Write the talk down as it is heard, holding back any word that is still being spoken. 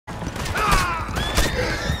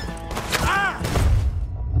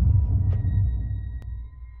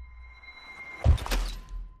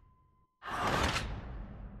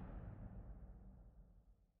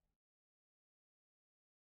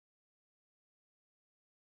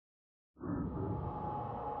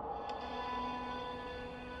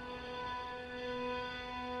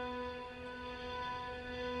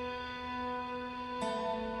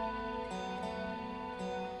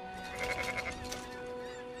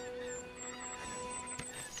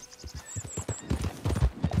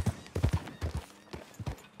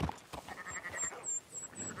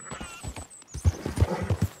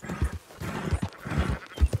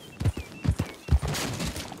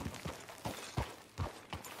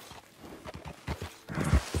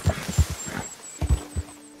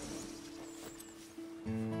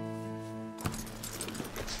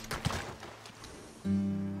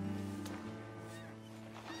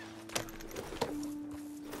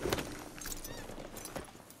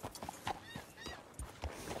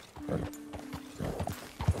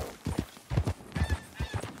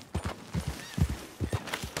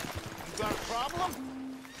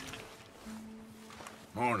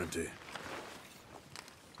Morning to you.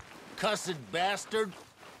 Cussed bastard.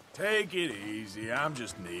 Take it easy. I'm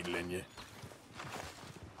just needling you.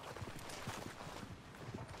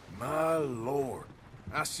 My lord.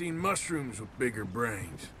 I seen mushrooms with bigger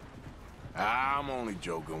brains. I'm only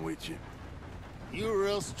joking with you. You a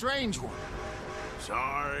real strange one.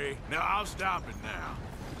 Sorry. No, I'll stop it now.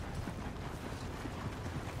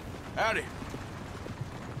 Howdy.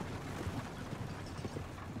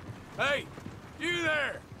 Hey, you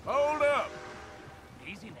there! Hold up!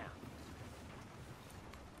 Easy now.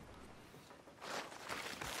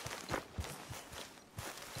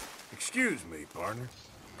 Excuse me, partner.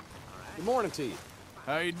 Good morning to you.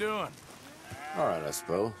 How you doing? All right, I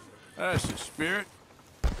suppose. That's the spirit.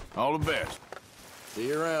 All the best. See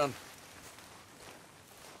you around.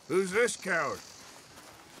 Who's this coward?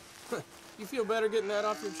 You feel better getting that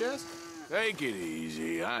off your chest? Take it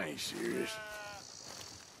easy. I ain't serious.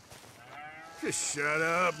 Just shut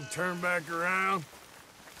up and turn back around.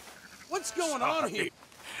 What's going on here?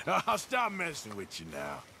 I'll stop messing with you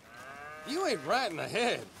now. You ain't right in the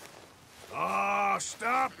head. Oh,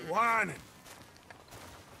 stop whining.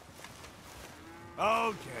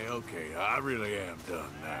 Okay. I really am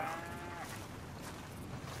done now.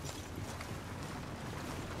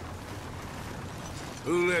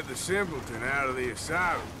 Who let the simpleton out of the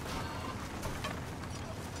asylum?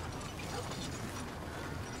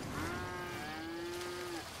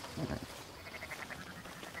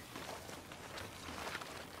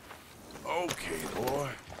 Okay, boy.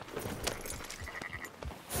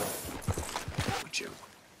 Would you?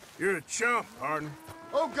 You're a chump, partner.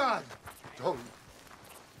 Oh, God! Don't.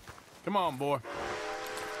 Come on, boy.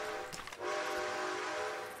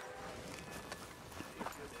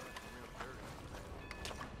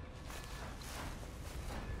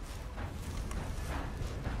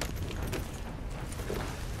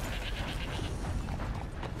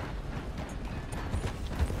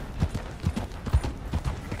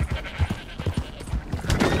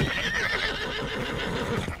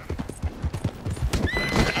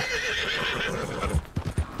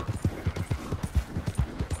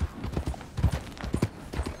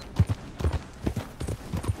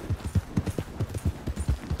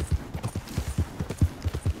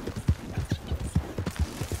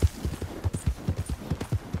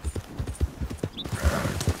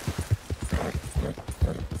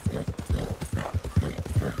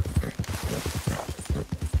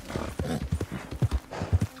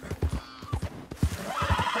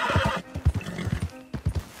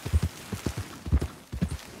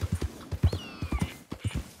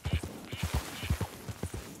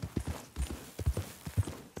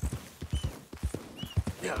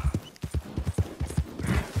 Yeah.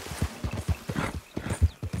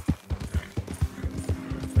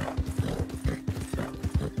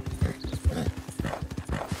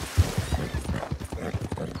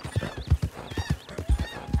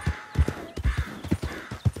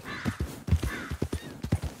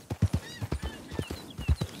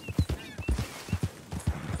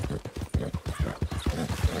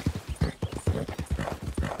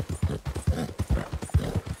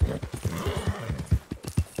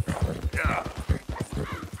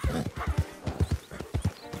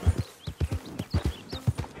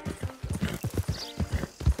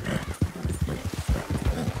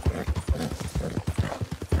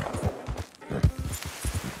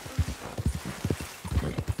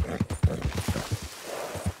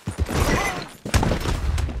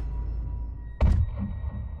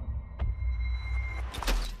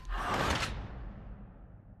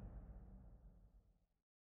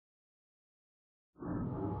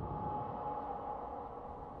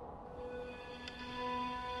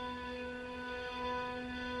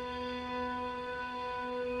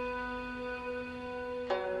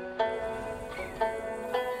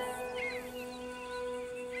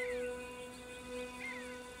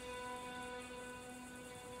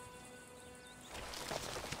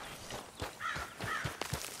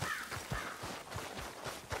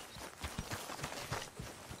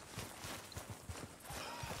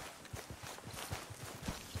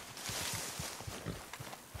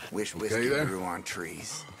 Wish Okay whiskey there? grew on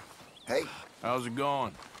trees. Hey, How's it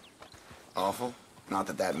going? awful. Not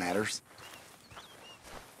that that matters.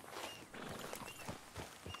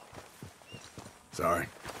 Sorry.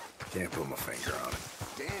 Can't put my finger on it.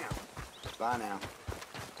 Damn. Bye now.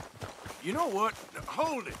 You know what?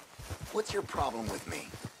 Hold it. What's your problem with me?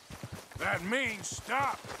 That means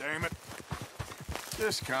stop, damn it.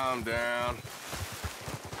 Just calm down.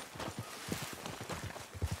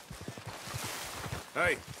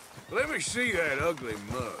 Hey, let me see that ugly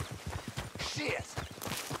mug. Shit!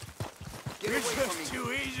 Get You're away from just me.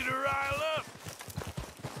 too easy to rile up.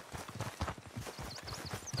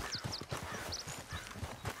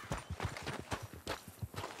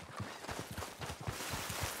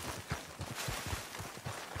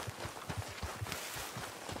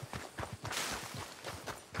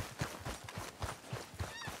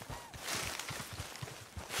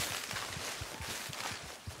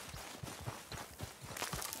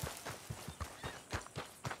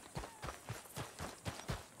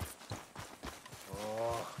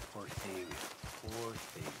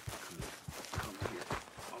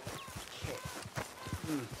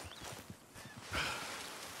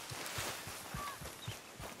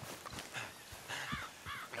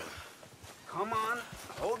 Come on,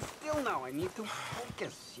 hold still now. I need to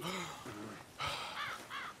focus.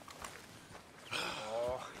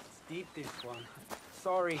 Oh, it's deep, this one.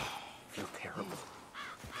 Sorry. I feel terrible.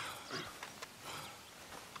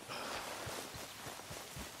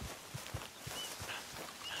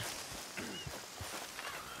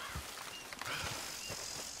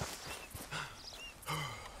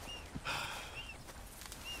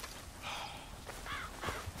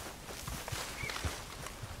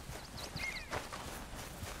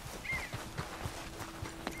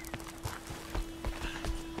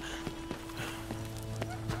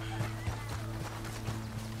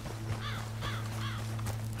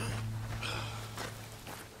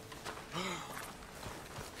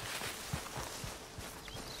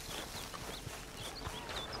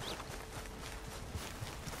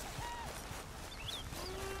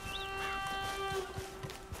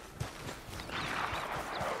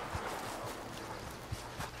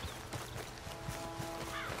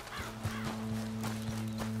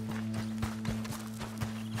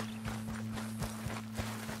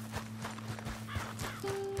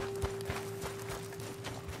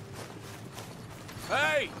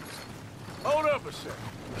 Hey! Hold up a sec.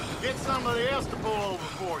 Get somebody else to pull over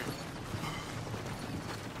for you.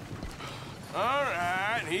 All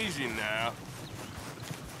right, easy now.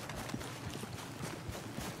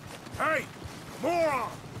 Hey! Moron!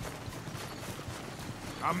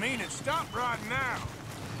 I mean it, stop right now.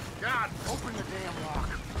 God, open the damn lock.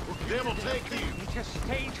 Them will take you. It's a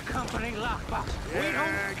stage company lockbox. We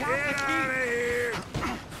Yeah, don't got get the out of here!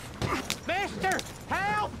 key. Mister,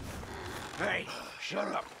 help! Hey, shut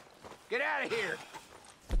up. Get out of here.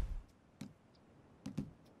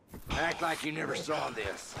 Act like you never saw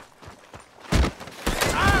this.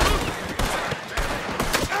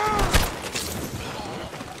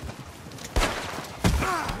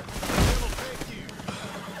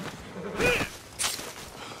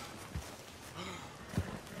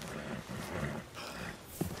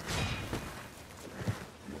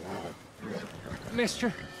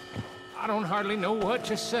 Mister, I don't hardly know what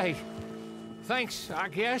to say. Thanks, I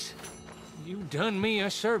guess. You've done me a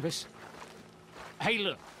service. Hey,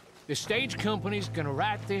 look, the stage company's gonna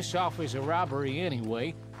write this off as a robbery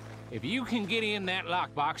anyway. If you can get in that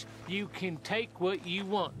lockbox, you can take what you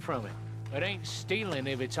want from it. It ain't stealing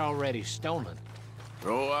if it's already stolen.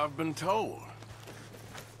 So I've been told.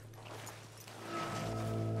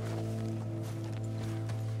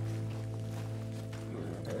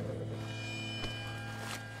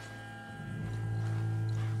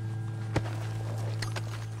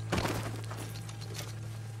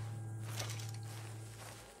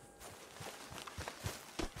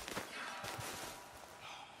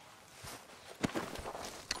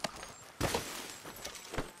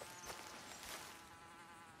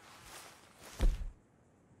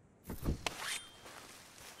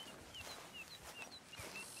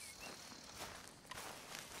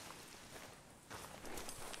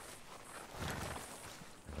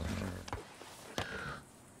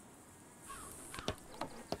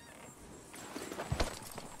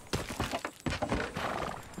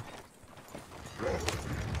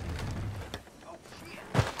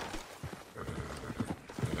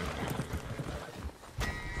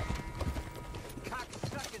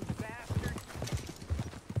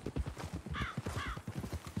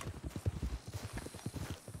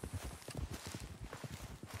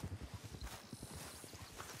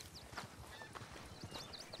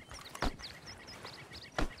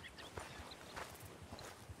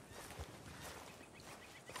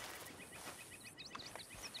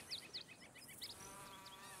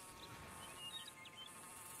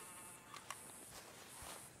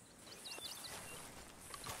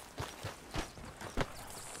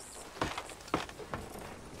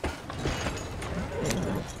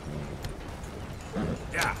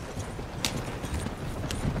 Yeah.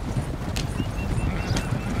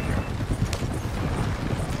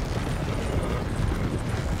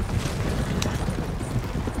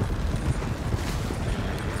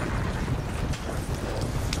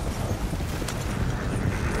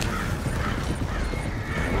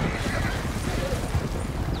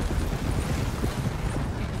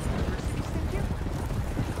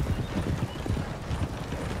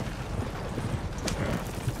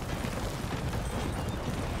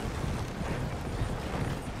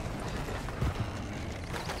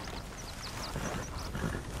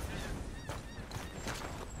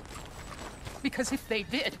 Because if they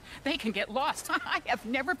did, they can get lost. I have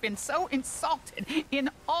never been so insulted in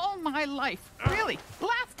all my life. Really,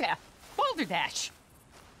 laughed at. Balderdash.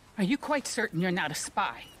 Are you quite certain you're not a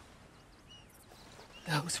spy?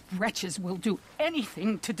 Those wretches will do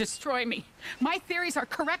anything to destroy me. My theories are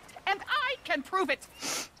correct, and I can prove it.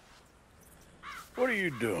 What are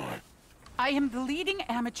you doing? I am the leading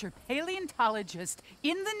amateur paleontologist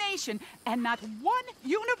in the nation, and not one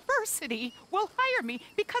university will hire me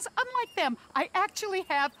because, unlike them, I actually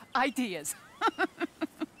have ideas.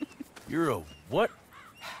 You're a what?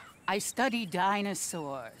 I study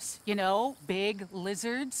dinosaurs. You know, big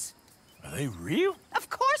lizards. Are they real? Of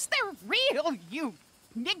course they're real, you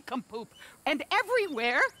nincompoop. And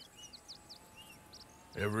everywhere.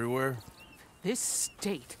 Everywhere? This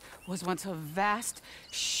state was once a vast,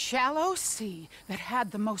 shallow sea that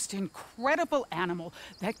had the most incredible animal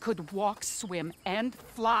that could walk, swim, and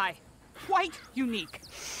fly. Quite unique.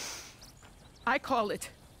 I call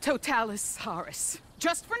it Totalisaurus.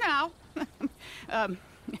 Just for now.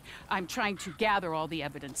 I'm trying to gather all the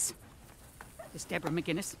evidence. This is Deborah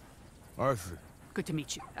McGinnis. Arthur. Good to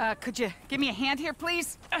meet you. Could you give me a hand here,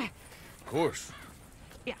 please? Of course.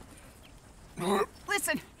 Yeah.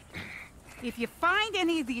 Listen, if you find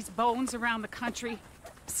any of these bones around the country,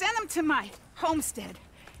 send them to my homestead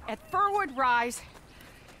at Furwood Rise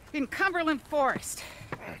in Cumberland Forest.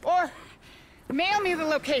 Or mail me the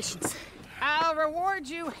locations. I'll reward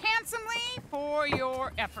you handsomely for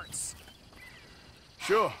your efforts.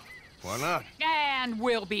 Sure. Why not? And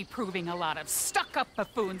we'll be proving a lot of stuck-up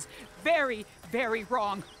buffoons very, very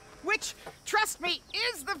wrong. Which, trust me,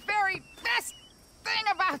 is the very best thing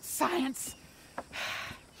about science.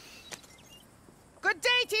 Good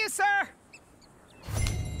day to you, sir!